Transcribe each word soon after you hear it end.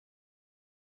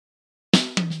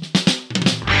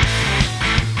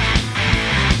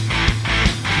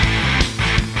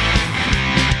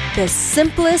the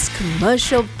simplest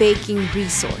commercial baking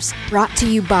resource, brought to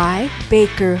you by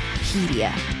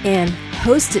BAKERpedia and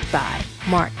hosted by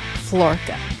Mark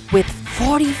Florka. With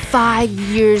 45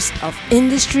 years of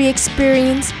industry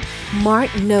experience,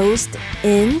 Mark knows the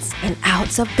ins and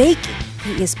outs of baking.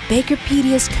 He is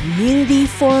BAKERpedia's community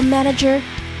forum manager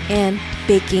and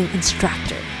baking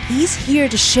instructor. He's here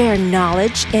to share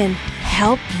knowledge and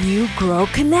help you grow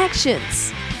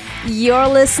connections. You're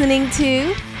listening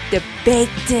to the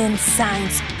Baked In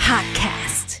Science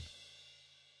Podcast.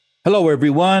 Hello,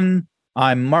 everyone.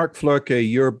 I'm Mark Florka,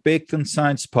 your Baked In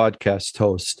Science podcast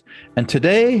host. And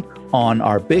today on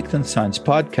our Baked In Science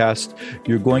podcast,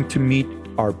 you're going to meet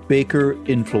our baker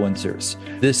influencers.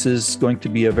 This is going to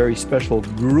be a very special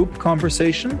group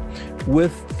conversation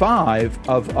with 5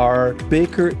 of our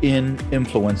BAKERin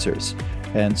influencers.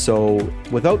 And so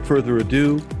without further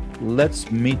ado, let's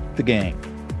meet the gang.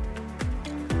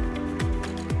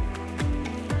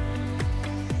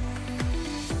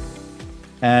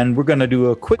 And we're going to do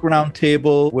a quick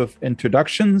roundtable with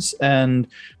introductions, and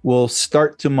we'll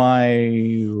start to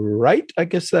my right, I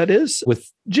guess that is,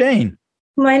 with Jane.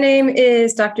 My name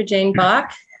is Dr. Jane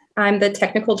Bach. I'm the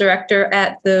technical director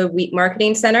at the Wheat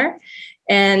Marketing Center,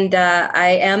 and I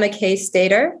am a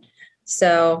K-Stater,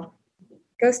 so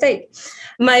go State.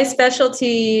 My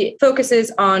specialty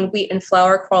focuses on wheat and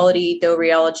flour quality, dough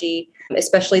rheology,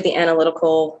 especially the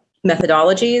analytical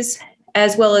methodologies,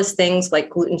 as well as things like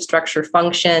gluten structure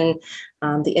function,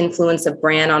 the influence of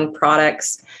bran on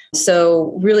products.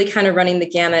 So really kind of running the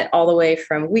gamut all the way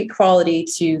from wheat quality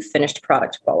to finished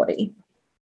product quality.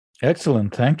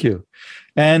 Excellent. Thank you.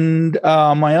 And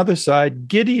my other side,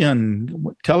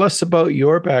 Gideon, tell us about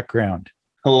your background.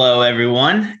 Hello,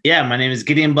 everyone. Yeah, my name is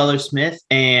Gideon Butler-Smith,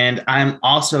 and I'm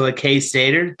also a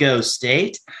K-Stater, Go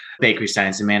State, Bakery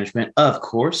Science and Management, of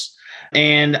course.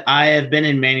 And I have been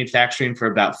in manufacturing for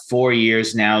about 4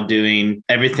 years now, doing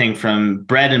everything from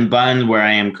bread and bun, where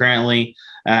I am currently,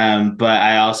 but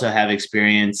I also have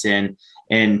experience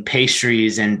in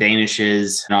pastries and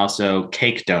danishes and also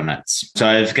cake donuts. So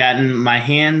I've gotten my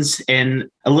hands in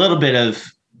a little bit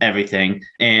of everything,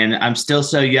 and I'm still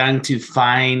so young to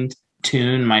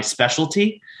fine-tune my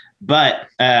specialty. But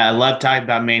I love talking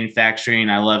about manufacturing.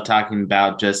 I love talking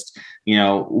about just,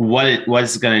 what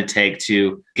it's going to take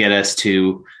to get us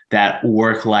to that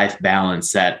work-life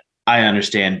balance that I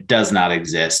understand does not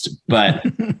exist. But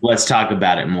let's talk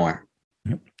about it more.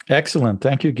 Excellent.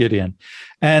 Thank you, Gideon.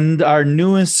 And our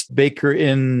newest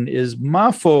BAKERin is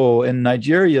Mafo in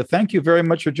Nigeria. Thank you very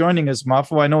much for joining us,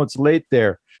 Mafo. I know it's late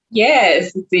there.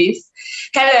 Yes, it is.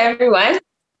 Hello, everyone.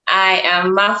 I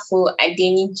am Mafo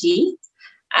Adeniji.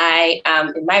 I am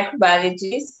a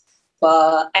microbiologist,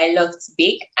 but I love to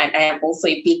bake, and I am also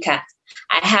a baker.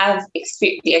 I have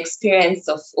the experience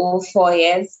of over 4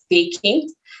 years baking,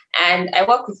 and I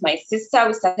work with my sister.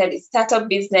 We started a startup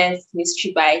business,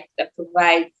 Mystery Bite, that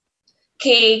provides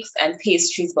cakes and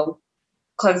pastries, but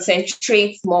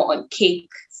concentrates more on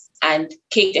cakes and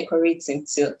cake decorating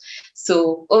too.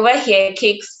 So over here,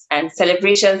 cakes and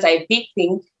celebrations are a big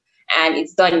thing, and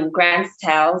it's done in grand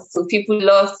style. So people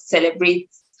love to celebrate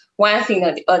one thing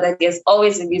or the other. There's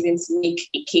always a reason to make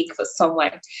a cake for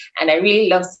someone. And I really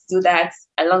love to do that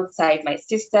alongside my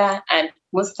sister, and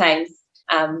most times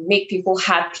make people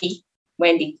happy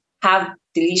when they have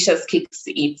delicious cakes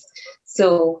to eat.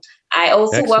 So I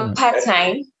also work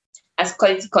part-time as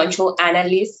quality control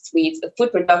analyst with a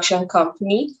food production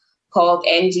company called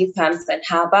NG Farms and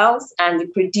Herbals, and we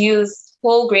produce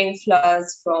whole grain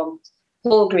flours from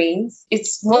whole grains.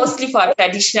 It's mostly for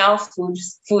traditional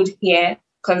food here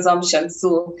consumption.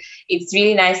 So it's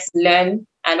really nice to learn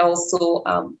and also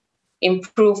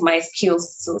improve my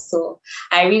skills. So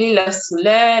I really love to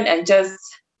learn and just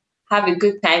have a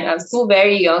good time. I'm still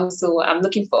very young, so I'm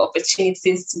looking for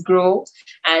opportunities to grow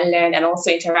and learn and also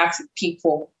interact with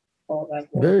people.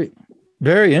 Very,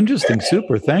 very interesting.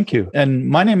 Super. Thank you. And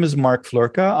my name is Mark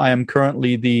Florka. I am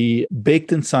currently the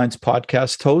Baked in Science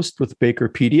podcast host with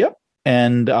BAKERpedia.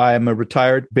 And I'm a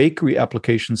retired bakery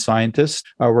application scientist.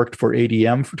 I worked for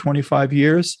ADM for 25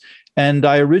 years. And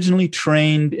I originally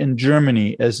trained in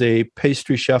Germany as a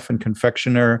pastry chef and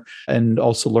confectioner, and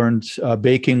also learned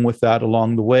baking with that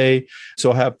along the way.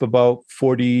 So I have about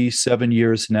 47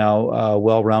 years now,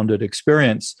 well-rounded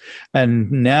experience.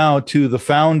 And now to the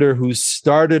founder who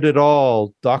started it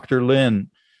all, Dr. Lin.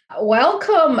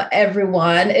 Welcome,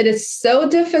 everyone. It is so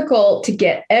difficult to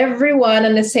get everyone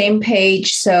on the same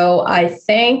page. So I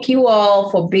thank you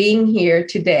all for being here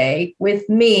today with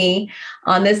me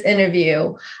on this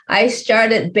interview. I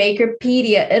started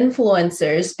Bakerpedia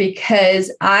Influencers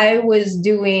because I was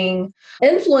doing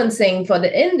influencing for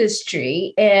the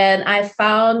industry, and I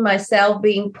found myself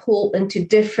being pulled into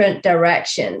different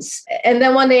directions. And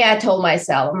then one day I told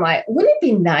myself, I'm like, wouldn't it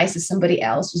be nice if somebody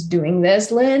else was doing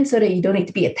this, Lynn, so that you don't need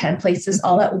to be at 10 places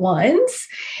all at once?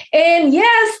 And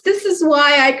yes, this is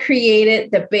why I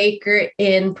created the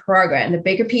BAKERin program, the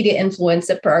Bakerpedia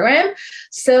Influencer program,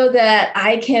 so that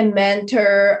I can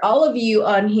mentor all of you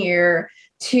on here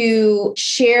to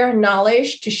share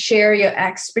knowledge, to share your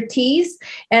expertise.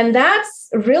 And that's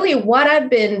really what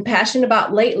I've been passionate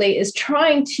about lately, is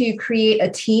trying to create a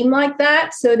team like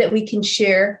that so that we can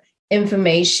share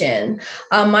information.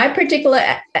 My particular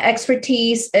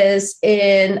expertise is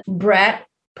in bread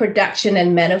production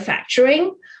and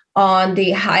manufacturing on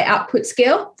the high output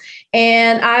scale.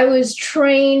 And I was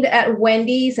trained at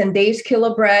Wendy's and Dave's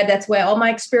Killer Bread. That's where all my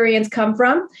experience come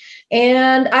from.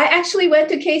 And I actually went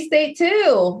to K-State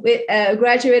too.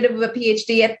 Graduated with a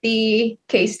PhD at the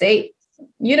K-State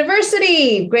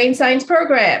University Grain Science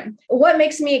program. What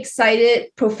makes me excited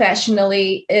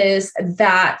professionally is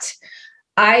that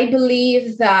I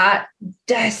believe that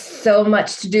there's so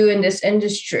much to do in this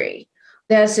industry.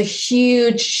 There's a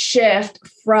huge shift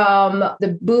from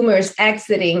the boomers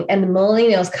exiting and the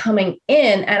millennials coming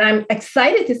in. And I'm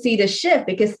excited to see the shift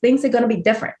because things are going to be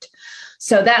different.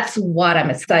 So that's what I'm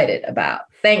excited about.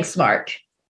 Thanks, Mark.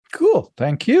 Cool.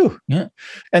 Thank you. Yeah.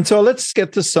 And so let's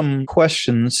get to some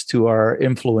questions to our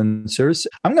influencers.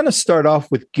 I'm going to start off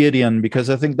with Gideon because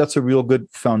I think that's a real good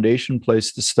foundation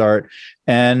place to start.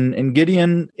 And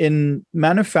Gideon, in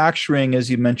manufacturing,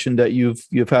 as you mentioned, that you've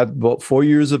had about 4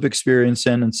 years of experience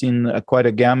in and seen quite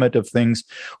a gamut of things.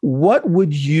 What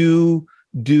would you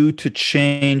do to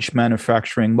change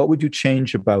manufacturing? What would you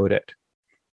change about it?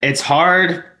 It's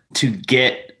hard to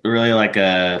get really like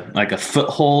a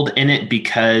foothold in it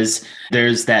because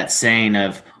there's that saying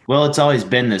of, well, it's always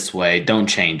been this way, don't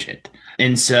change it.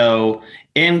 And so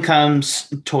in comes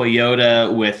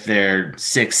Toyota with their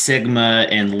Six Sigma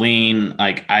and lean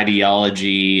like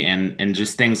ideology and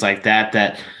just things like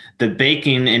that the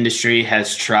baking industry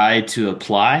has tried to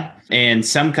apply. And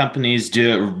some companies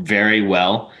do it very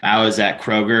well. I was at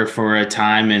Kroger for a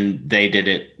time and they did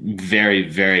it very,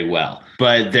 very well.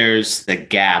 But there's the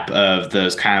gap of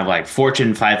those kind of like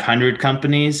Fortune 500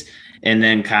 companies. And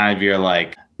then kind of your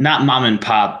like, not mom and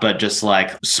pop, but just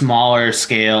like smaller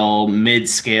scale,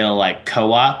 mid-scale, like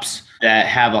co-ops that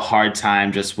have a hard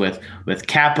time just with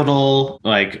capital,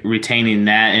 like retaining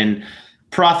that. And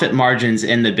profit margins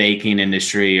in the baking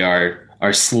industry are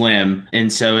slim.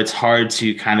 And so it's hard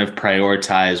to kind of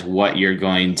prioritize what you're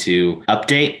going to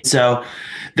update. So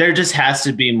there just has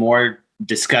to be more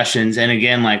discussions. And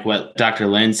again, like what Dr.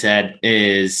 Lynn said,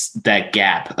 is that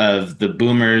gap of the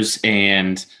boomers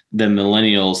and the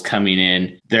millennials coming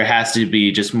in. There has to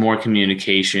be just more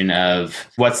communication of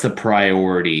what's the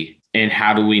priority and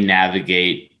how do we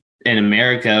navigate. In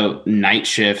America, night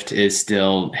shift is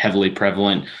still heavily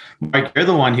prevalent. Mark, you're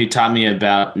the one who taught me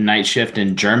about night shift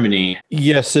in Germany.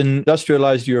 Yes, in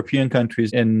industrialized European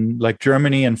countries, in like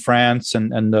Germany and France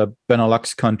and the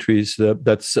Benelux countries,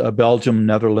 that's Belgium,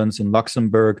 Netherlands, and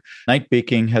Luxembourg, night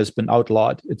baking has been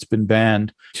outlawed. It's been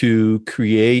banned to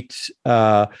create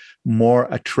more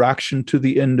attraction to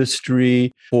the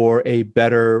industry for a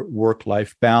better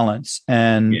work-life balance.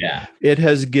 And it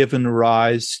has given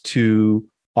rise to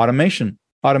automation,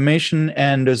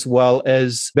 and as well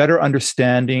as better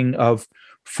understanding of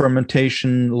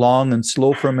fermentation, long and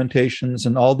slow fermentations,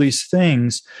 and all these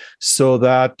things so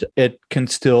that it can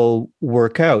still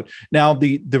work out. Now,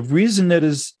 the reason it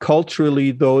is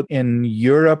culturally, though, in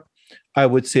Europe, I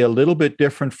would say a little bit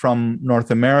different from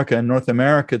North America. In North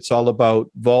America, it's all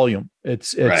about volume.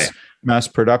 It's right. Mass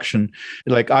production.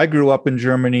 Like I grew up in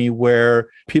Germany where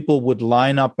people would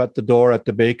line up at the door at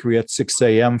the bakery at 6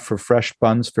 a.m. for fresh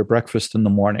buns for breakfast in the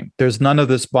morning. There's none of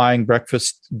this buying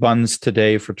breakfast buns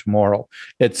today for tomorrow.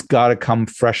 It's got to come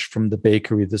fresh from the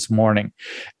bakery this morning.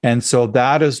 And so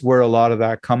that is where a lot of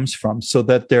that comes from, so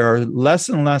that there are less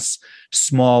and less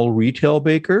small retail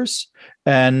bakers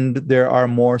and there are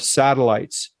more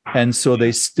satellites. And so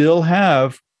they still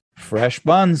have fresh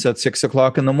buns at 6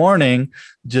 o'clock in the morning,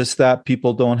 just that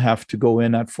people don't have to go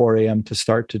in at 4 a.m. to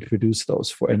start to produce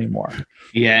those for anymore.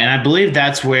 Yeah. And I believe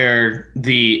that's where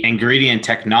the ingredient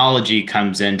technology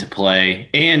comes into play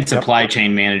and supply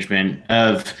chain management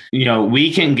of,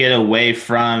 we can get away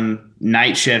from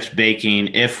night shift baking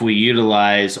if we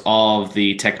utilize all of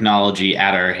the technology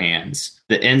at our hands.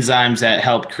 The enzymes that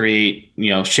help create,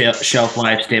 shelf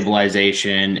life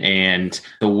stabilization, and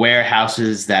the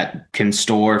warehouses that can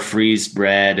store freeze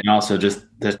bread, and also just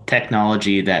the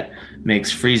technology that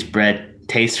makes freeze bread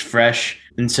taste fresh.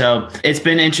 And so it's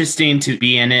been interesting to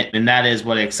be in it. And that is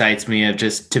what excites me, of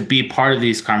just to be part of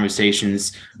these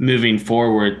conversations moving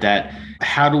forward, that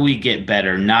how do we get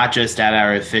better, not just at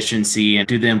our efficiency and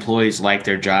do the employees like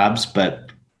their jobs,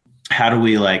 but how do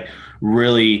we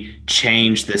really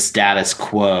change the status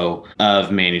quo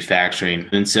of manufacturing?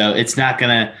 And so it's not going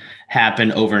to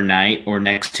happen overnight or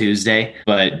next Tuesday,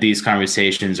 but these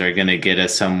conversations are going to get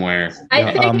us somewhere.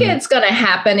 I think it's going to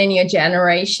happen in your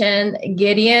generation,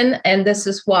 Gideon. And this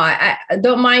is why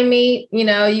don't mind me,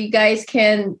 you guys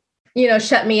can,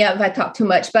 shut me up if I talk too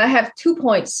much, but I have 2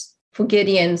 points for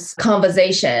Gideon's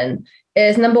conversation.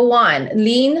 Is number one,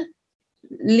 lean,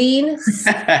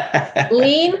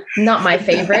 not my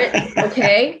favorite.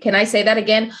 Okay. Can I say that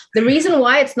again? The reason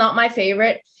why it's not my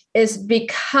favorite is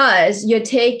because you're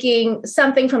taking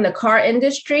something from the car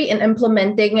industry and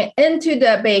implementing it into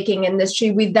the baking industry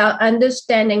without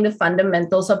understanding the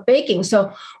fundamentals of baking.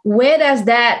 So where does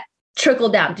that trickle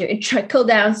down to? It trickles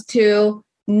down to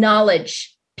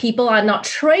knowledge. People are not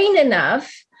trained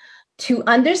enough to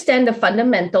understand the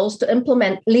fundamentals to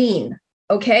implement lean.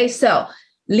 Okay. So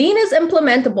lean is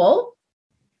implementable.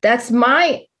 That's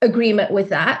my agreement with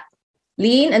that.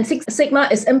 Lean and Six Sigma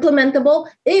is implementable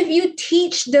if you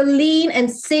teach the Lean and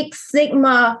Six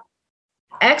Sigma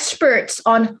experts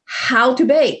on how to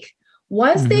bake.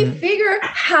 Once they figure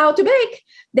how to bake,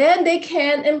 then they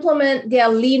can implement their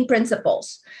lean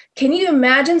principles. Can you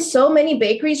imagine so many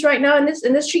bakeries right now in this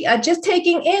industry are just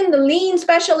taking in the lean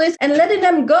specialists and letting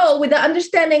them go without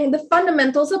understanding the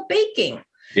fundamentals of baking?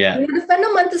 Yeah. The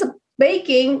fundamentals of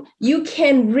baking, you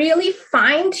can really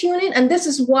fine tune it. And this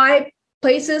is why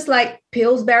places like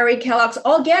Pillsbury, Kellogg's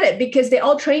all get it, because they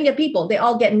all train their people. They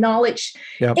all get knowledge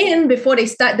in before they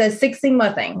start the Six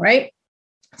Sigma thing, right?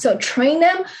 So train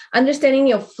them, understanding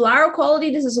your flour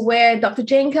quality. This is where Dr.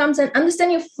 Jane comes in.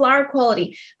 Understand your flour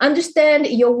quality. Understand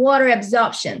your water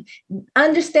absorption.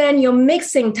 Understand your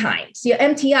mixing times, your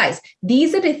MTIs.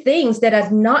 These are the things that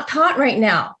are not taught right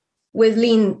now with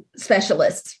lean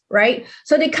specialists, right?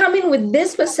 So they come in with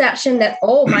this perception that,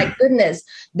 oh my goodness,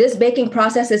 this baking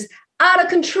process is out of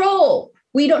control.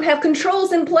 We don't have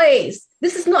controls in place.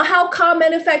 This is not how car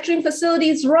manufacturing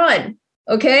facilities run.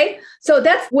 Okay. So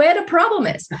that's where the problem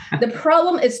is. The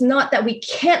problem is not that we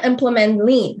can't implement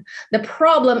lean. The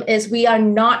problem is we are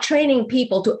not training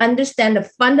people to understand the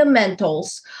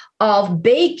fundamentals of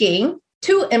baking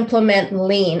to implement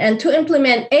lean and to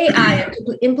implement AI and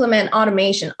to implement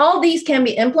automation. All these can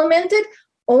be implemented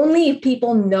only if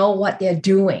people know what they're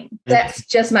doing. That's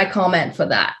just my comment for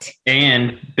that.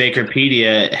 And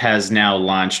Bakerpedia has now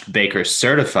launched Baker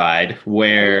Certified,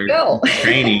 where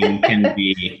training can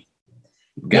be...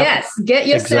 Yes, get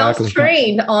yourself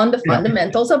trained on the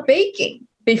fundamentals of baking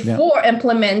before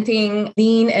implementing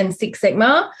Lean and Six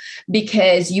Sigma,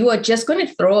 because you are just going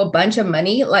to throw a bunch of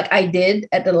money like I did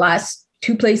at the last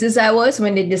 2 places I was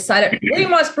when they decided we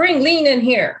must bring lean in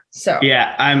here. So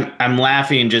yeah, I'm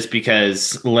laughing just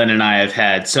because Lynn and I have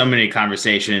had so many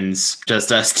conversations,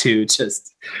 just us two,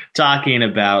 just talking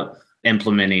about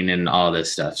implementing and all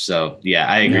this stuff. So yeah,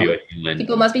 I agree with you, Lynn.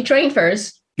 People must be trained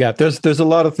first. Yeah, there's a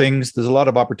lot of things. There's a lot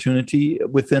of opportunity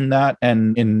within that.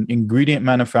 And in ingredient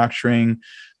manufacturing,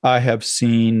 I have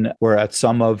seen where at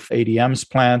some of ADM's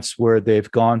plants where they've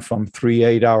gone from 3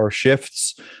 8-hour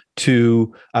shifts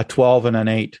to a 12 and an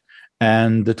 8.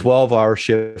 And the 12-hour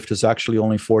shift is actually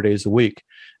only 4 days a week.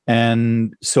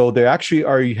 And so they actually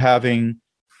are having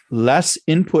less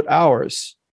input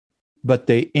hours, but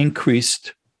they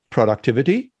increased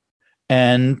productivity.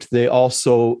 And they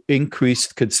also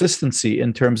increased consistency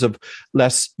in terms of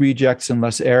less rejects and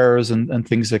less errors and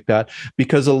things like that.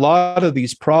 Because a lot of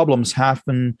these problems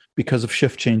happen because of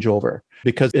shift changeover.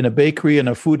 Because in a bakery and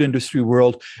a food industry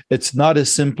world, it's not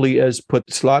as simply as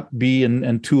put slot B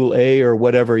and tool A or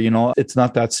whatever, it's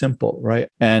not that simple, right?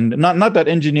 And not that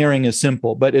engineering is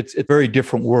simple, but it's a very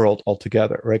different world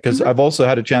altogether, right? Because I've also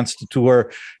had a chance to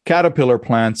tour Caterpillar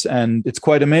plants, and it's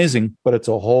quite amazing, but it's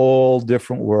a whole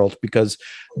different world because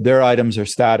their items are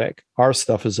static. Our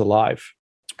stuff is alive.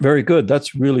 Very good.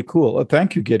 That's really cool.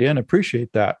 Thank you, Gideon.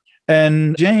 Appreciate that.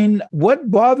 And Jane, what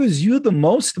bothers you the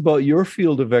most about your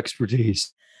field of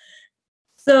expertise?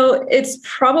 So it's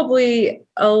probably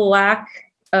a lack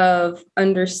of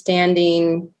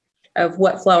understanding of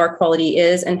what flour quality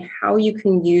is and how you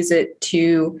can use it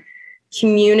to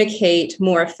communicate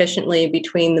more efficiently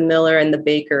between the miller and the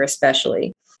baker,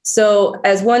 especially. So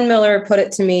as one miller put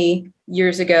it to me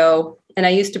years ago, and I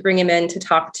used to bring him in to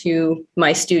talk to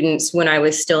my students when I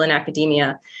was still in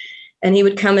academia, and he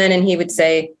would come in and he would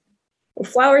say, well,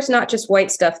 flour is not just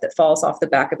white stuff that falls off the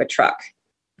back of a truck.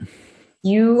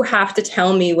 You have to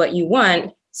tell me what you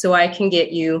want so I can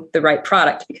get you the right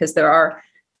product, because there are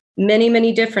many,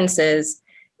 many differences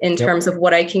in terms of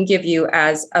what I can give you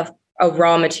as a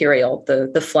raw material,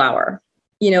 the flour.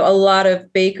 You know, a lot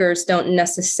of bakers don't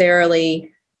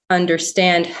necessarily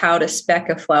understand how to spec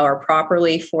a flour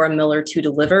properly for a miller to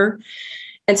deliver.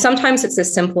 And sometimes it's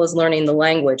as simple as learning the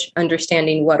language,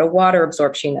 understanding what a water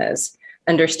absorption is,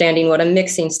 understanding what a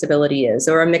mixing stability is,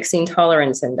 or a mixing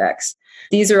tolerance index.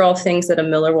 These are all things that a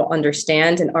miller will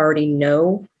understand and already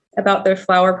know about their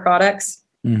flour products.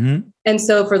 Mm-hmm. And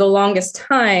so for the longest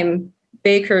time,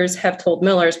 bakers have told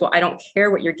millers, well, I don't care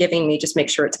what you're giving me, just make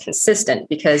sure it's consistent,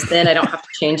 because then I don't have to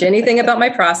change anything about my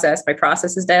process. My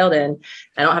process is dialed in.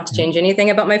 I don't have to change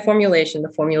anything about my formulation.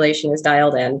 The formulation is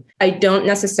dialed in. I don't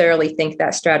necessarily think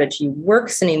that strategy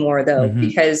works anymore, though,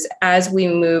 because as we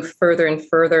move further and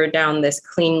further down this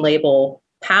clean label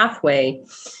pathway,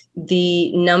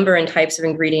 the number and types of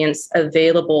ingredients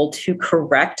available to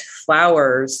correct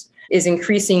flours is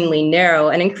increasingly narrow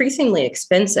and increasingly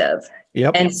expensive.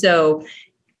 Yep. And so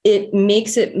it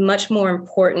makes it much more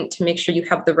important to make sure you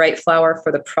have the right flour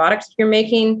for the product you're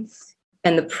making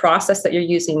and the process that you're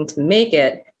using to make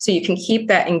it, so you can keep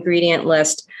that ingredient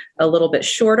list a little bit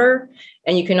shorter,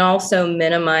 and you can also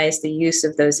minimize the use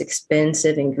of those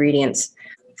expensive ingredients.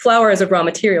 Flour as a raw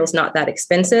material is not that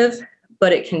expensive,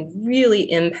 but it can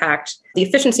really impact the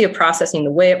efficiency of processing,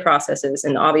 the way it processes,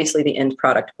 and obviously the end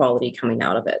product quality coming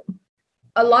out of it.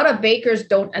 A lot of bakers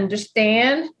don't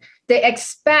understand. They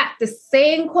expect the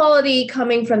same quality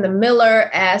coming from the miller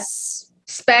as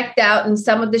specced out in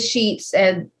some of the sheets.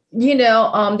 And,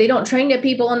 they don't train their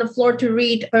people on the floor to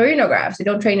read farinographs. They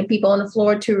don't train the people on the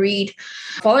floor to read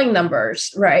falling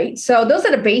numbers, right? So those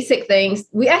are the basic things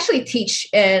we actually teach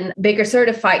in Baker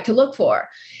Certified to look for.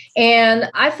 And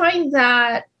I find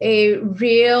that a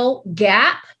real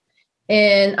gap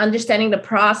in understanding the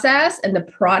process and the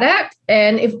product.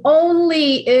 And if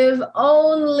only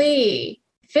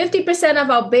 50% of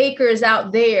our bakers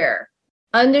out there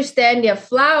understand their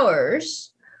flours,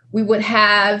 we would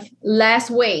have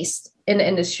less waste in the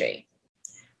industry.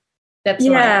 That's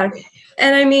And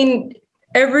I mean,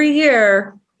 every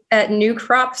year at new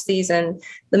crop season,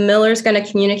 the miller's going to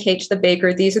communicate to the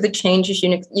baker, these are the changes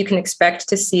you can expect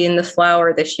to see in the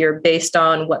flour this year based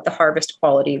on what the harvest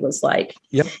quality was like.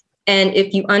 Yep. And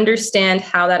if you understand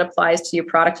how that applies to your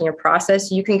product and your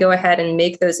process, you can go ahead and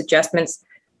make those adjustments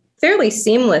fairly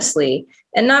seamlessly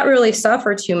and not really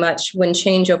suffer too much when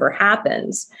changeover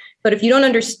happens. But if you don't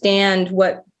understand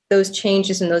what those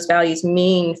changes and those values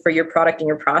mean for your product and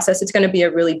your process, it's going to be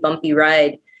a really bumpy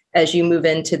ride as you move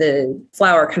into the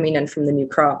flour coming in from the new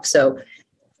crop. So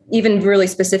even really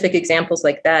specific examples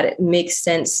like that, it makes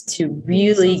sense to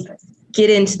really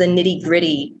get into the nitty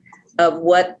gritty of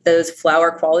what those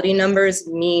flour quality numbers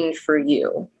mean for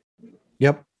you.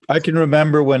 Yep. I can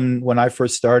remember when I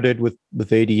first started with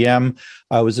ADM,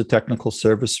 I was a technical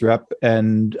service rep,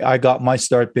 and I got my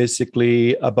start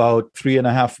basically about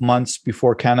 3.5 months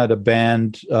before Canada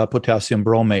banned potassium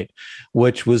bromate,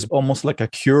 which was almost like a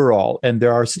cure-all. And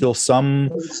there are still some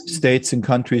states and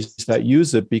countries that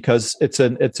use it because it's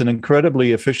an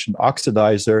incredibly efficient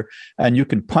oxidizer, and you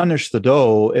can punish the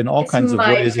dough in all kinds of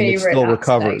ways, and it still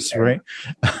recovers, right?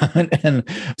 And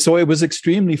so it was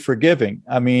extremely forgiving.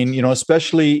 I mean,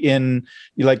 especially in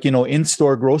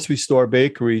in-store grocery store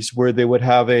bakeries where they would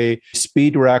have a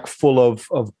speed rack full of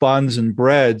buns and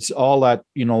breads, all at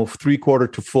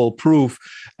 3/4 to full proof,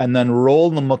 and then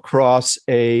roll them across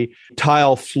a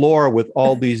tile floor with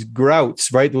all these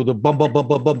grouts, right? With a bum, bum, bum,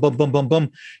 bum, bum, bum, bum, bum,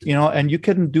 bum, and you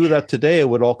couldn't do that today. It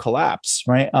would all collapse,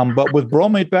 right? But with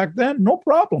bromate back then, no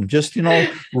problem. Just,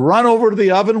 run over to the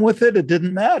oven with it. It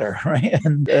didn't matter, right?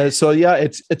 And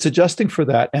it's adjusting for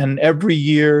that. And every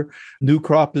year, new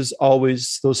crop is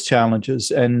always those challenges.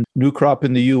 And new crop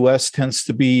in the US tends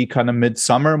to be kind of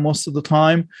midsummer most of the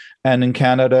time. And in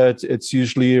Canada, it's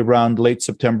usually around late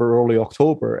September, early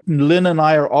October. And Lynn and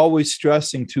I are always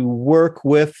stressing to work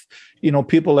with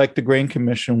people like the Grain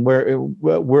Commission, where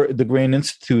the Grain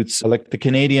Institutes, like the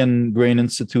Canadian Grain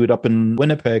Institute up in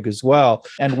Winnipeg as well,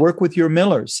 and work with your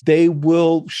millers. They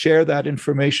will share that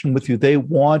information with you. They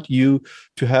want you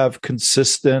to have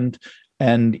consistent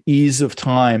and ease of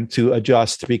time to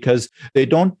adjust, because they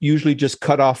don't usually just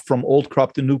cut off from old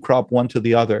crop to new crop one to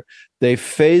the other. They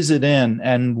phase it in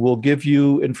and will give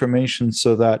you information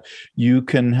so that you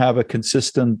can have a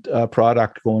consistent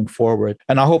product going forward.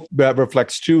 And I hope that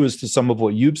reflects too as to some of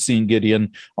what you've seen,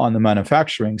 Gideon, on the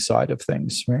manufacturing side of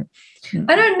things, right?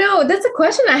 I don't know. That's a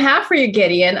question I have for you,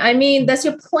 Gideon. I mean, does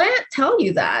your plant tell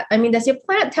you that? I mean, does your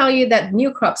plant tell you that new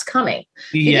crop's coming?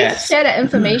 Yes. Did you share that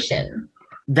information?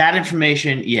 That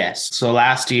information, yes. So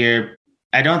last year,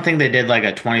 I don't think they did like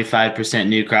a 25%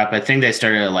 new crop. I think they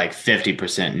started at like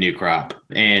 50% new crop.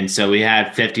 And so we had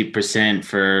 50%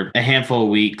 for a handful of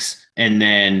weeks. And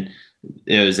then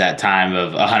it was that time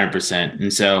of 100%.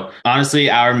 And so honestly,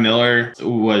 our miller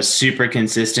was super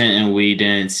consistent and we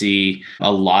didn't see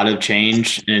a lot of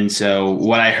change. And so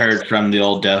what I heard from the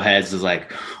old dough heads was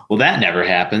like, well, that never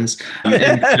happens.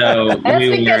 And so that's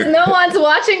because no one's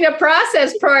watching the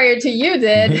process prior to you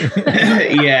did.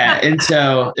 Yeah. And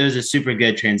so it was a super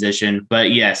good transition.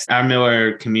 But yes, our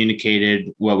miller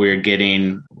communicated what we were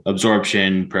getting,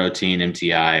 absorption, protein,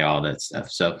 MTI, all that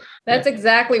stuff. So that's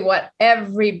exactly what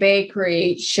every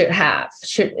bakery should have.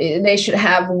 They should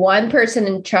have one person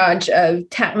in charge of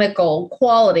technical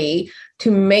quality to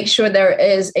make sure there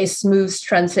is a smooth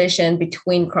transition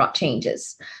between crop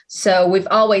changes. So we've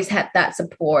always had that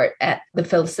support at the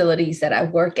facilities that I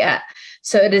work at.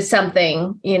 So it is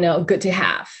something, good to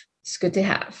have. It's good to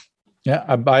have. Yeah,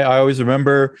 I always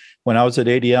remember when I was at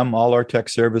ADM, all our tech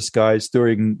service guys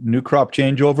during new crop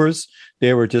changeovers,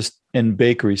 they were just in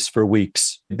bakeries for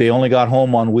weeks. They only got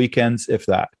home on weekends, if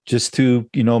that, just to,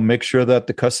 make sure that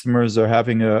the customers are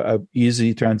having a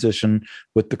easy transition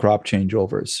with the crop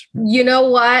changeovers. You know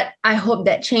what? I hope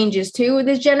that changes too with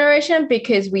this generation,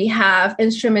 because we have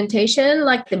instrumentation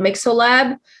like the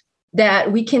Mixolab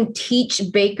that we can teach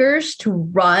bakers to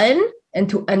run and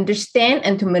to understand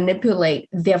and to manipulate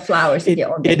their flours.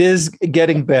 It is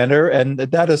getting better. And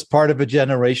that is part of a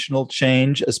generational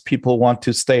change as people want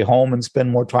to stay home and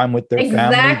spend more time with their family.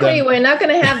 Exactly. We're not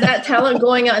going to have that talent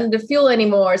going out in the field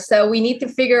anymore. So we need to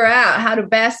figure out how to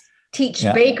best teach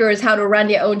bakers how to run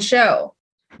their own show.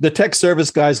 The tech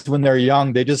service guys, when they're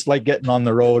young, they just like getting on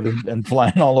the road and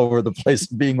flying all over the place,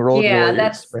 being road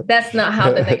warriors. That's not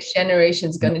how the next generation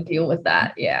is going to deal with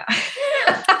that. Yeah.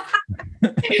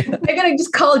 They're going to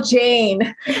just call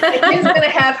Jane. She's going to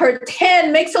have her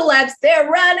 10 Mixolabs. They're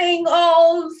running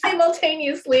all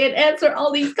simultaneously and answer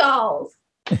all these calls.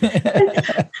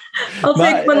 I'll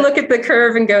take one look at the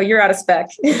curve and go, you're out of spec.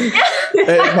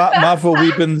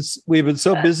 Mafu, we've been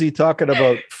so busy talking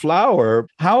about flour.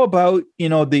 How about,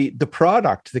 the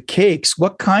product, the cakes?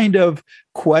 What kind of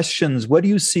questions, what do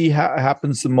you see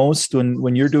happens the most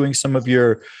when you're doing some of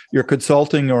your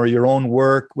consulting or your own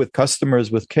work with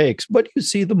customers with cakes? What do you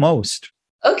see the most?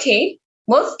 Okay.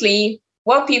 Mostly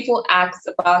what people ask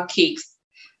about cakes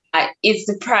is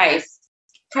the price.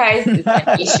 Price is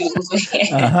an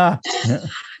issue. Uh-huh.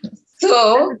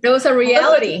 So those are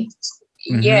reality.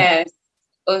 Yes.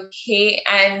 Okay.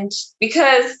 And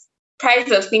because price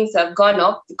of things have gone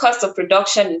up, the cost of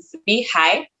production is a bit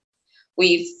high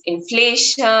with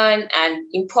inflation and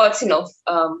importing of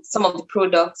some of the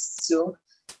products. So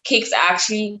cakes are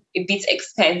actually a bit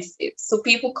expensive. So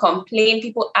people complain,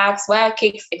 people ask, why are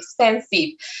cakes expensive?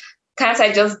 Can't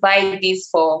I just buy this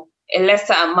for a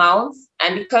lesser amount?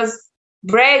 And because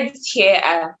breads here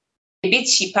are a bit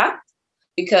cheaper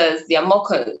because they are more,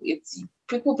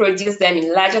 people produce them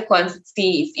in larger quantity,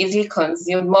 it's easily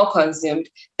consumed, more consumed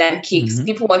than cakes. Mm-hmm.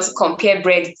 People want to compare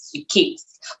breads with cakes,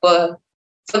 but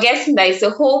forgetting that it's a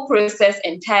whole process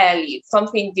entirely. It's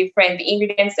something different. The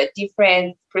ingredients are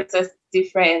different, process is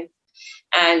different.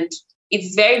 And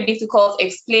it's very difficult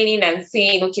explaining and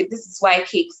saying, okay, this is why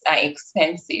cakes are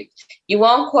expensive. You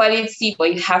want quality,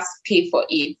 but you have to pay for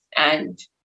it. And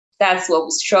that's what we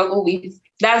struggle with.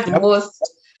 That's the most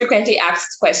frequently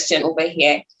asked question over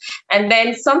here. And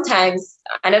then sometimes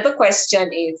another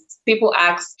question is people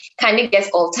ask, can they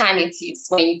get alternatives?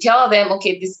 When you tell them,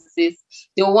 okay, this is this,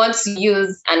 they want to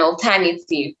use an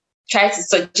alternative, try to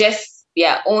suggest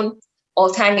their own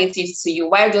alternatives to you.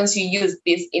 Why don't you use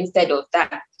this instead of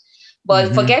that?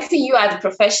 But forgetting you are the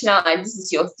professional and this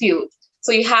is your field.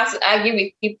 So you have to argue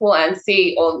with people and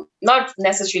say, or not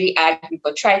necessarily argue,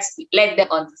 but try to let them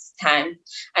understand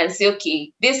and say,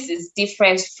 okay, this is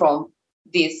different from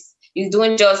this. You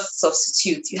don't just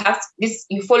substitute. You have to,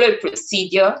 you follow a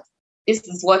procedure this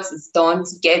is what is done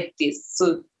to get this.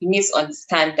 So you need to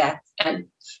understand that. And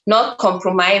not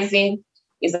compromising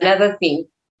is another thing.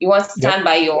 You want to stand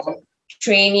by your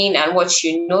training and what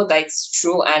you know that it's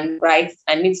true and right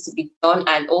and needs to be done,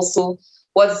 and also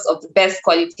what's of the best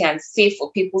quality and safe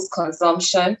for people's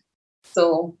consumption.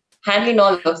 So handling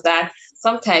all of that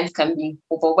sometimes can be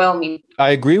overwhelming.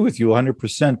 I agree with you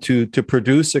 100%. To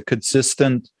produce a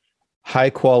consistent,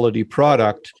 high quality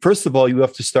product, first of all, you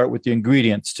have to start with the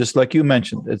ingredients, just like you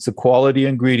mentioned. It's the quality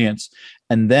ingredients.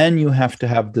 And then you have to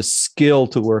have the skill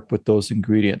to work with those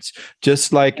ingredients.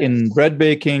 Just like in bread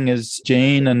baking, as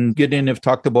Jane and Gideon have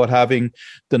talked about having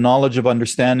the knowledge of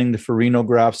understanding the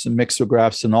farinographs and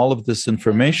mixographs and all of this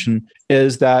information,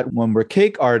 is that when we're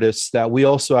cake artists, that we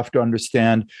also have to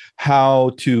understand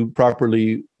how to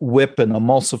properly whip and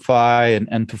emulsify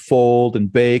and to fold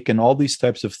and bake and all these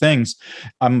types of things.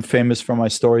 I'm famous for my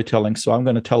storytelling, so I'm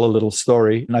going to tell a little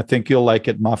story, and I think you'll like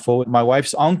it, Mafo. My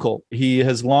wife's uncle, he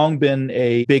has long been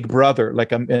a big brother,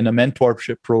 like in a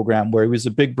mentorship program where he was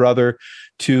a big brother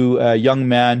to a young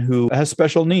man who has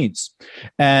special needs.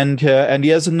 And he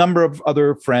has a number of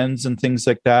other friends and things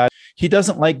like that. He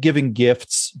doesn't like giving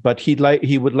gifts, but he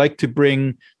would like to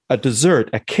bring a dessert,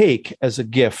 a cake, as a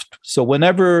gift. So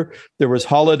whenever there was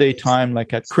holiday time,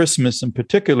 like at Christmas in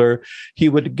particular, he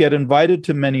would get invited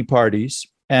to many parties,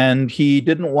 and he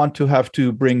didn't want to have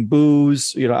to bring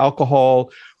booze,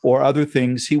 alcohol or other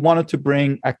things. He wanted to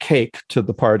bring a cake to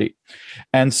the party.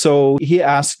 And so he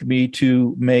asked me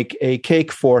to make a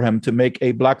cake for him, to make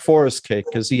a Black Forest cake,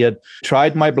 because he had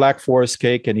tried my Black Forest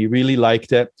cake and he really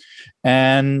liked it.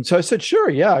 And so I said, sure,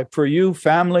 yeah, for you,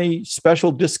 family,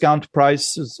 special discount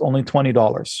price is only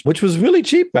 $20, which was really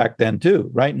cheap back then too,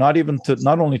 right? Not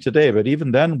only today, but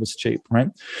even then was cheap, right?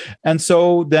 And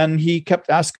so then he kept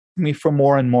asking me for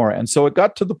more and more. And so it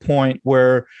got to the point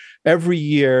where every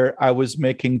year I was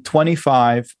making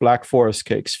 25 Black Forest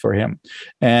cakes for him.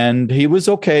 And he was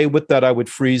okay with that. I would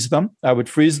freeze them.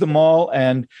 All,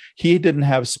 and he didn't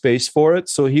have space for it.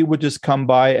 So he would just come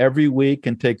by every week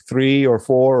and take 3 or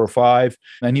 4 or 5.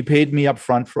 And he paid me up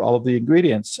front for all of the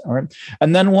ingredients. All right.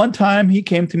 And then one time he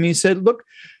came to me and said, look,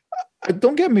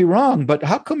 don't get me wrong, but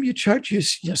how come you charge you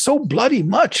so bloody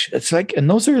much? It's like, and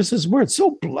those are his words,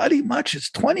 so bloody much.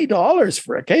 It's $20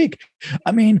 for a cake.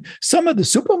 I mean, some of the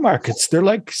supermarkets, they're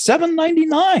like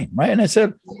 $7.99, right? And I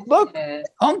said, look,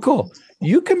 Uncle,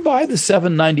 you can buy the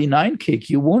 $7.99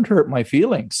 cake. You won't hurt my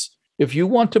feelings. If you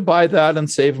want to buy that and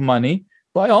save money,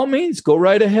 by all means, go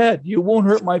right ahead. You won't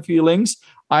hurt my feelings.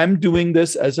 I'm doing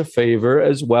this as a favor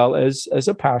as well as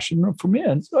a passion for me.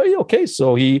 And so, okay,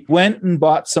 so he went and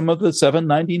bought some of the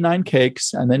 $7.99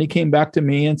 cakes, and then he came back to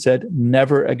me and said,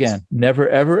 never again, never,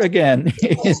 ever again.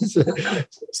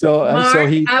 So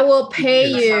I will pay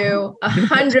you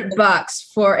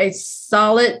 $100 for a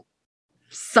solid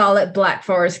Black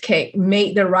Forest cake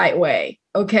made the right way.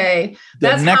 Okay.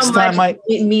 That's how much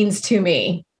it means to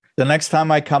me. The next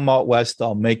time I come out west,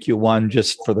 I'll make you one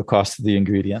just for the cost of the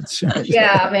ingredients.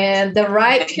 Yeah, man. The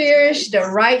right fish, the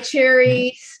right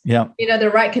cherries,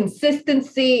 the right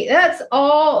consistency. That's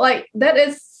all that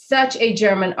is such a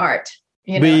German art.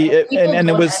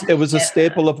 It was a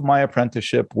staple of my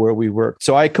apprenticeship where we worked.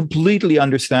 So I completely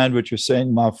understand what you're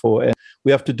saying, Mafo. And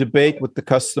we have to debate with the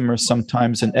customers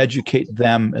sometimes and educate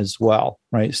them as well,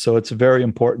 right? So it's a very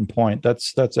important point.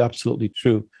 That's absolutely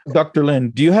true. Dr. Lin,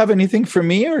 do you have anything for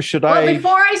me, or should I?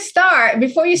 Before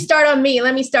you start on me,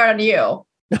 let me start on you.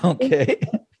 Okay.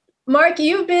 Mark,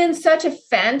 you've been such a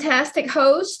fantastic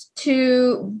host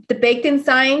to the Baked in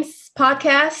Science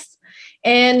podcast,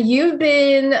 and you've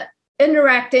been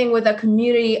interacting with the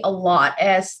community a lot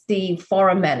as the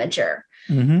forum manager.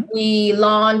 Mm-hmm. We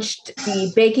launched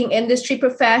the Baking Industry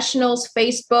Professionals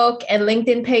Facebook and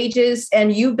LinkedIn pages,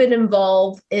 and you've been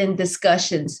involved in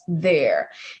discussions there.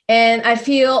 And I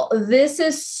feel this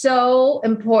is so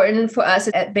important for us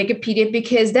at Bakerpedia,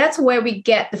 because that's where we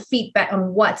get the feedback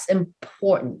on what's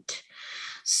important.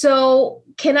 So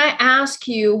can I ask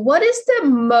you, what is the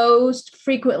most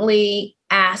frequently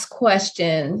asked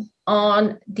question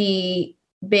on the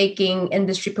Baking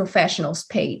Industry Professionals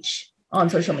page on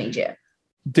social media?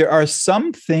 There are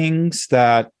some things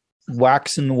that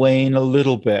wax and wane a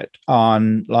little bit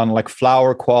on like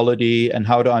flour quality and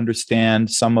how to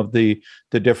understand some of the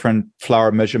the different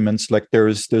flour measurements. Like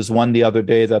there's one the other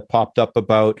day that popped up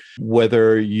about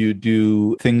whether you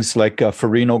do things like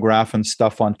farinograph and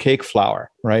stuff on cake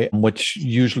flour, right? Which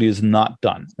usually is not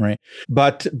done, right?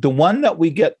 But the one that we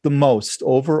get the most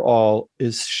overall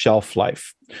is shelf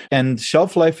life. And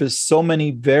shelf life is so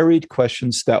many varied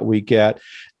questions that we get.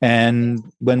 And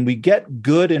when we get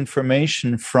good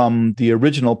information from the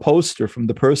original poster, from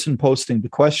the person posting the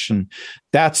question,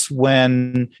 that's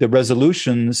when the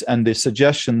resolutions and the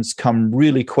suggestions come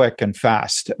really quick and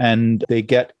fast, and they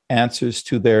get answers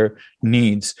to their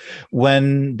needs.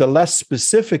 When the less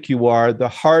specific you are, the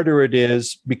harder it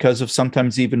is because of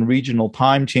sometimes even regional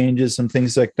time changes and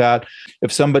things like that.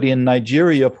 If somebody in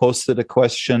Nigeria posted a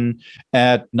question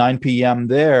at 9 p.m.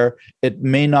 there, it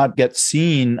may not get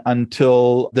seen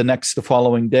until the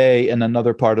following day in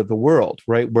another part of the world,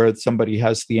 right, where somebody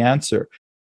has the answer.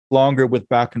 Longer with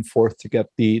back and forth to get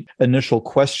the initial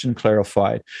question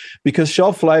clarified, because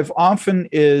shelf life often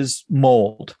is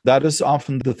mold. That is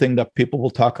often the thing that people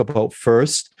will talk about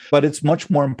first, but it's much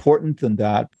more important than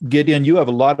that. Gideon, you have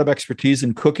a lot of expertise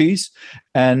in cookies.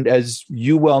 And as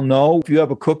you well know, if you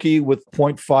have a cookie with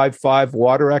 0.55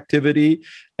 water activity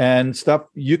and stuff,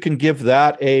 you can give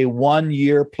that a 1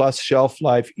 year plus shelf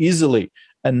life easily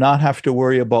and not have to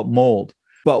worry about mold.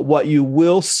 But what you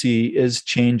will see is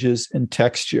changes in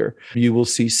texture. You will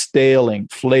see staling,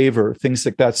 flavor, things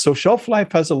like that. So shelf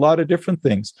life has a lot of different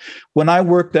things. When I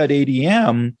worked at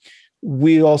ADM,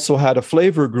 we also had a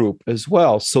flavor group as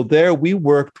well. So there we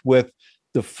worked with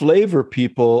the flavor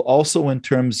people also in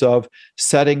terms of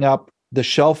setting up the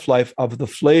shelf life of the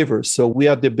flavors. So we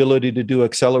had the ability to do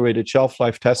accelerated shelf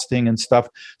life testing and stuff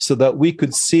so that we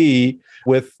could see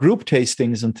with group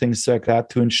tastings and things like that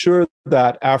to ensure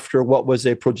that after what was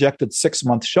a projected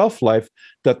 6-month shelf life,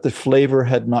 that the flavor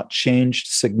had not changed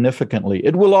significantly.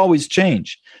 It will always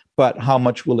change, but how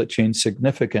much will it change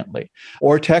significantly?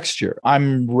 Or texture.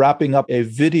 I'm wrapping up a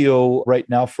video right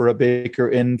now for a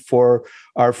BAKERin for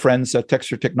our friends at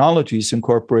Texture Technologies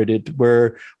Incorporated,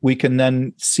 where we can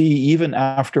then see even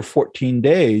after 14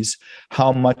 days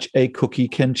how much a cookie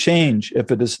can change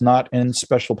if it is not in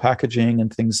special packaging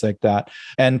and things like that.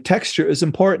 And texture is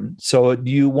important. So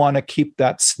do you want to keep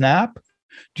that snap?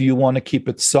 Do you want to keep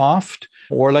it soft?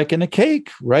 Or like in a cake,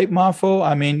 right, Mafo?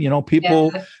 I mean,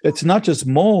 people, It's not just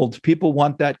mold. People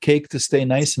want that cake to stay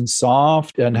nice and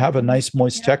soft and have a nice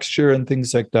moist texture and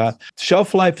things like that.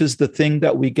 Shelf life is the thing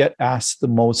that we get asked the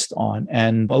most on.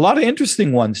 And a lot of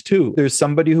interesting ones too. There's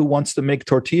somebody who wants to make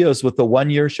tortillas with a 1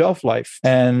 year shelf life.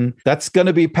 And that's going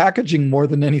to be packaging more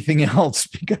than anything else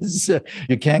because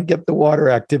you can't get the water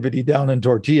activity down in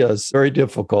tortillas. Very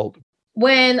difficult.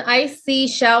 When I see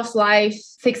shelf life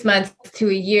 6 months to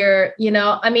a year,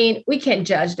 we can't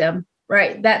judge them,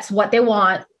 right? That's what they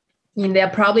want. They're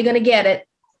probably going to get it.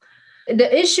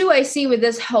 The issue I see with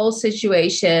this whole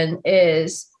situation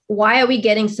is, why are we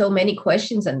getting so many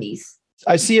questions on these?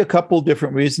 I see a couple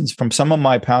different reasons from some of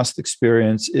my past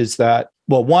experience is that,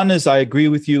 well, one is I agree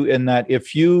with you in that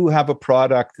if you have a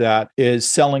product that is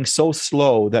selling so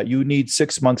slow that you need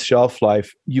 6 months shelf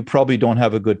life, you probably don't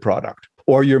have a good product.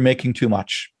 Or you're making too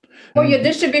much. Or your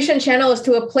distribution channel is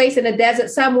to a place in the desert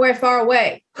somewhere far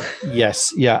away.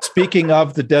 Yes. Yeah. Speaking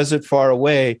of the desert far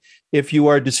away, if you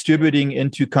are distributing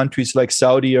into countries like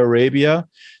Saudi Arabia,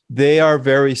 they are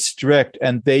very strict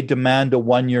and they demand a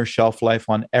 1 year shelf life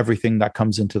on everything that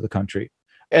comes into the country.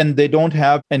 And they don't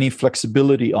have any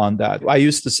flexibility on that. I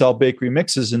used to sell bakery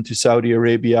mixes into Saudi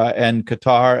Arabia and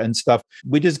Qatar and stuff.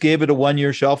 We just gave it a 1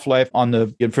 year shelf life on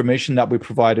the information that we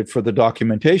provided for the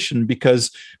documentation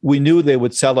because we knew they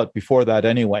would sell it before that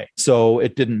anyway. So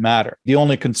it didn't matter. The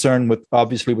only concern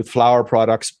with flour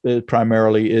products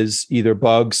primarily is either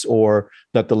bugs or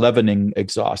that the leavening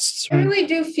exhausts. I really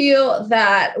do feel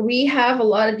that we have a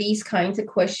lot of these kinds of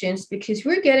questions because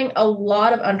we're getting a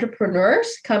lot of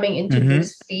entrepreneurs coming into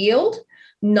this field,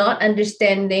 not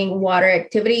understanding water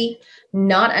activity,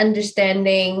 not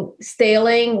understanding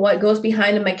staling, what goes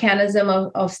behind the mechanism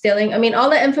of staling. I mean, all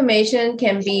the information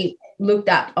can be looked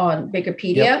at on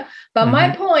Bakerpedia. Yep. But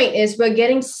my point is we're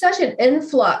getting such an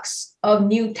influx of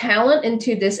new talent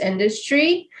into this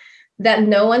industry that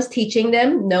no one's teaching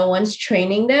them, no one's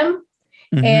training them.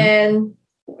 And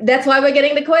that's why we're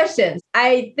getting the questions.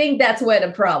 I think that's where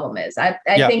the problem is. I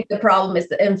think the problem is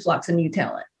the influx of new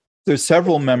talent. There's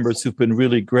several members who've been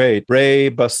really great. Ray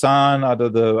Basan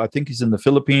I think he's in the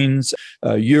Philippines.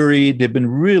 Yuri, they've been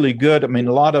really good. I mean,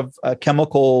 a lot of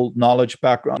chemical knowledge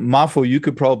background. Mafo, you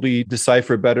could probably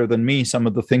decipher better than me some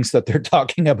of the things that they're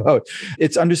talking about.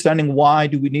 It's understanding why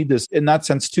do we need this. In that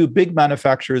sense, too, big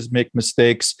manufacturers make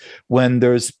mistakes when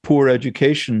there's poor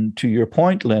education, to your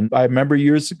point, Lynn. I remember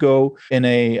years ago in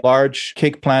a large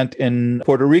cake plant in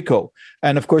Puerto Rico.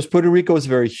 And of course, Puerto Rico is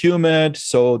very humid,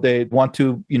 so they want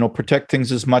to, protect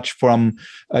things as much from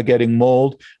getting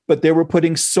mold. But they were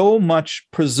putting so much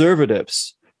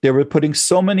preservatives. They were putting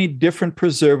so many different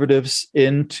preservatives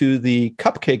into the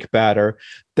cupcake batter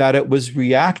that it was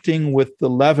reacting with the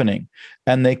leavening,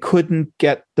 and they couldn't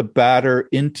get the batter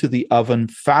into the oven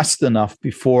fast enough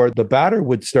before the batter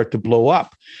would start to blow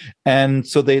up. And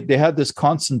so they had this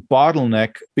constant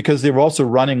bottleneck because they were also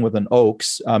running with an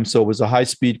Oaks. So it was a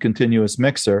high-speed continuous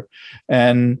mixer.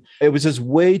 And it was just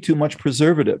way too much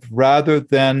preservative rather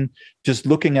than just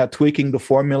looking at tweaking the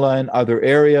formula in other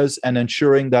areas and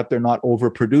ensuring that they're not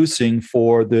overproducing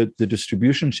for the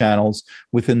distribution channels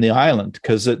within the island,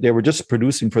 because they were just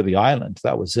producing for the island.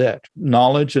 That was it.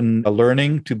 Knowledge and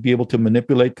learning to be able to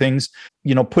manipulate things.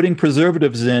 Putting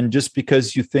preservatives in just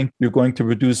because you think you're going to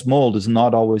reduce mold is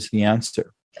not always the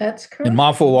answer. That's correct. And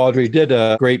Mafo already did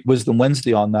a great Wisdom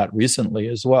Wednesday on that recently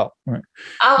as well. Right.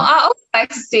 I would like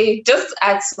to say, just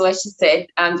add to what she said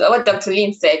and what Dr.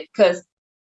 Lynn said, because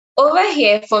over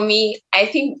here, for me, I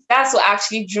think that's what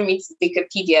actually drew me to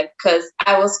Bakerpedia, because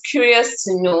I was curious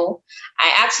to know.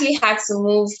 I actually had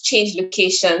to change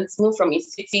locations, move from a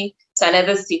city to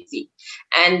another city.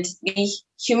 And the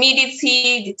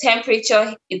humidity, the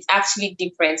temperature, it's actually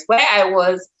different. Where I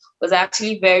was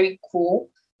actually very cool.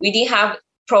 We didn't have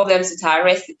problems with our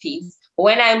recipes.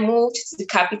 When I moved to the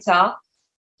capital,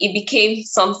 it became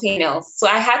something else. So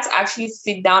I had to actually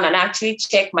sit down and actually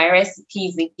check my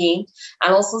recipes again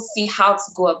and also see how to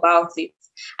go about it.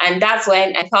 And that's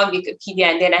when I found Wikipedia,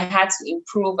 and then I had to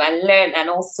improve and learn and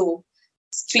also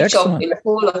switch up in a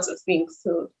whole lot of things.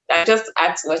 So that just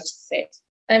adds to what you said.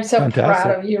 I'm so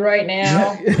proud of you right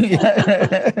now.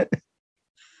 Yeah.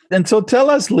 And so tell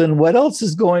us, Lynn, what else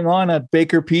is going on at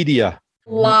Bakerpedia?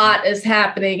 A lot is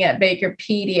happening at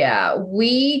Bakerpedia.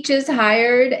 We just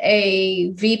hired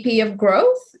a VP of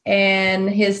growth, and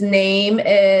his name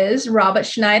is Robert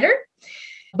Schneider.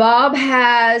 Bob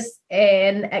has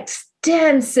an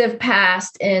extensive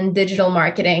past in digital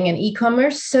marketing and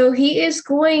e-commerce, so he is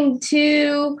going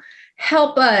to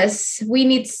help us. We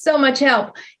need so much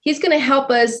help. He's going to help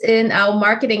us in our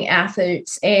marketing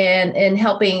efforts and in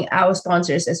helping our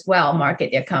sponsors as well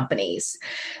market their companies.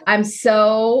 I'm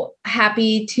so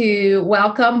happy to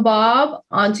welcome Bob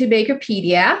onto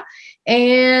Bakerpedia.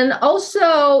 And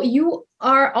also, you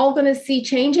are all going to see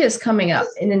changes coming up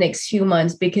in the next few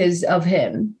months because of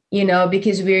him,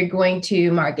 because we're going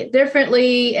to market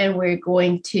differently and we're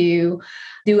going to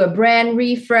do a brand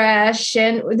refresh,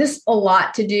 and there's a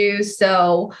lot to do.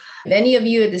 So if any of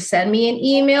you had to send me an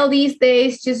email these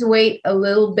days, just wait a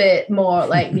little bit more,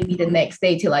 like maybe the next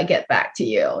day till I get back to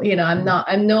you.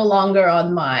 I'm no longer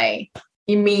on my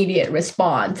immediate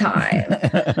response time.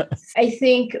 I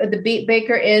think the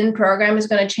BAKERin program is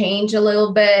going to change a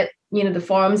little bit. The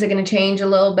forums are going to change a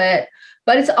little bit,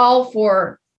 but it's all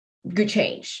for good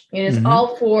change. It's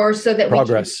all for so that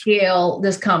progress. We can scale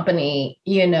this company,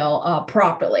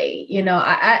 properly.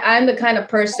 I'm the kind of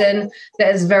person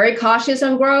that is very cautious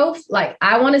on growth. Like,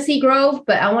 I want to see growth,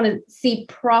 but I want to see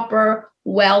proper,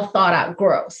 well thought out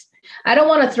growth. I don't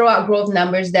want to throw out growth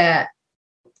numbers that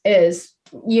is,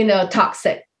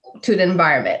 toxic to the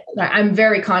environment. I'm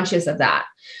very conscious of that.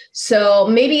 So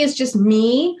maybe it's just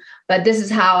me, but this is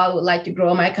how I would like to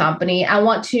grow my company. I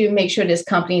want to make sure this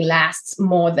company lasts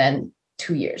more than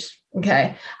 2 years.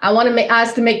 Okay. I want to make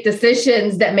us to make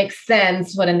decisions that make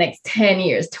sense for the next 10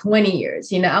 years, 20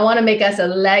 years. I want to make us a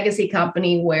legacy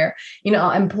company where,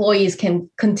 our employees can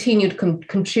continue to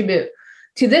contribute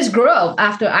to this growth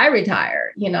after I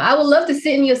retire. I would love to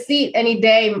sit in your seat any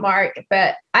day, Mark,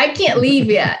 but I can't leave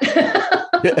yet.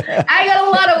 I got a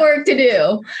lot of work to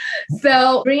do.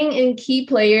 So bringing in key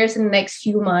players in the next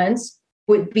few months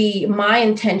would be my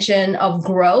intention of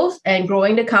growth and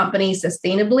growing the company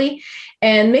sustainably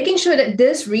and making sure that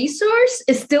this resource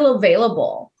is still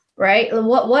available, right?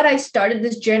 What I started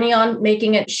this journey on,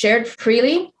 making it shared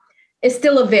freely, is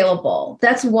still available.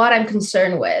 That's what I'm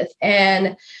concerned with.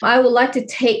 And I would like to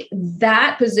take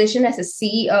that position as a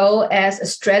CEO, as a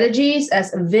strategist,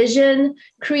 as a vision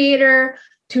creator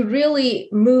to really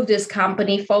move this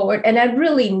company forward. And I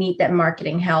really need that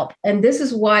marketing help. And this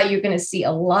is why you're going to see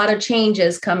a lot of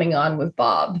changes coming on with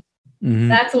Bob.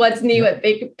 That's what's new at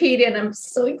Bakerpedia, and I'm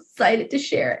so excited to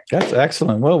share it. That's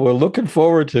excellent. Well, we're looking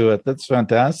forward to it. That's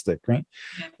fantastic, right?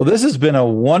 Well, this has been a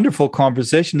wonderful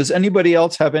conversation. Does anybody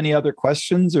else have any other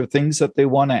questions or things that they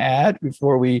want to add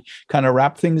before we kind of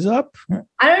wrap things up?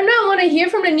 I don't know. I want to hear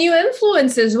from the new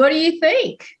influences. What do you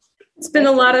think? It's been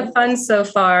a lot of fun so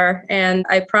far, and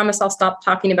I promise I'll stop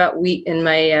talking about wheat in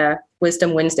my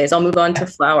Wisdom Wednesdays. I'll move on to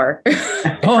flour.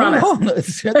 No,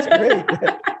 that's great.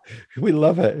 We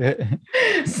love it.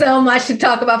 So much to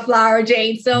talk about flour,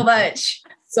 Jane. So much.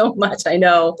 So much, I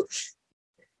know.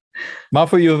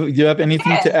 Mafu, you have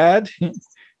anything to add?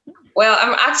 Well,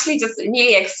 I'm actually just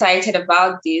really excited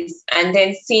about this, and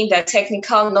then seeing that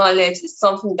technical knowledge is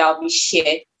something that will be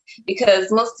shared,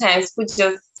 because most times we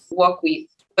just work with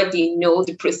what they know,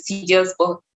 the procedures,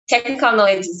 but technical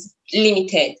knowledge is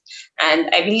limited. And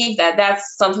I believe that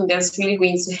that's something that's really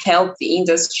going to help the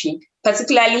industry,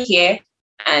 particularly here,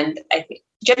 and I think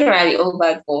generally over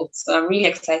the world. So I'm really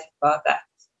excited about that.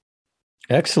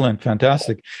 Excellent.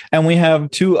 Fantastic. And we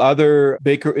have two other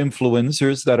Baker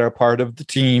influencers that are part of the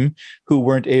team who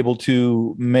weren't able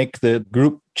to make the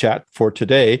group chat for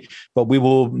today, but we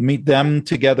will meet them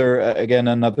together again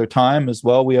another time as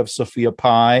well. We have Sophia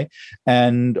Pai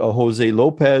and Jose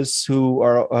Lopez who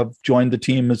have joined the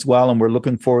team as well, and we're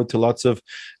looking forward to lots of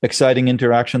exciting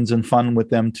interactions and fun with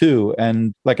them too.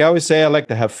 And like I always say, I like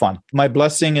to have fun. My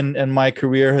blessing in my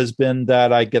career has been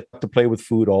that I get to play with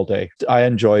food all day. I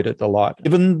enjoyed it a lot.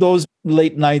 Even those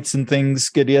late nights and things,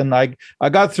 Gideon, I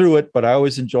got through it, but I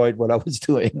always enjoyed what I was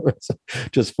doing.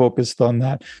 Just focused on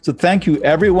that. So thank you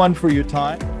everyone for your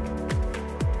time.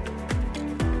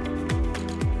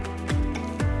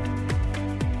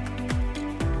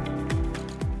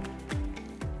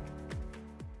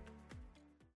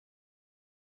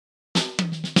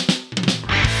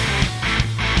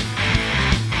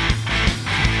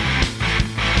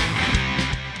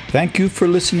 Thank you for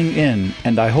listening in,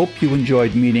 and I hope you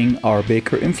enjoyed meeting our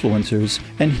Baker influencers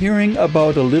and hearing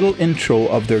about a little intro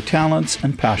of their talents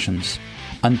and passions.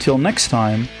 Until next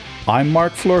time, I'm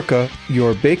Mark Florka,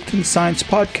 your Baked in Science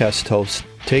podcast host.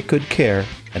 Take good care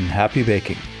and happy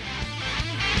baking.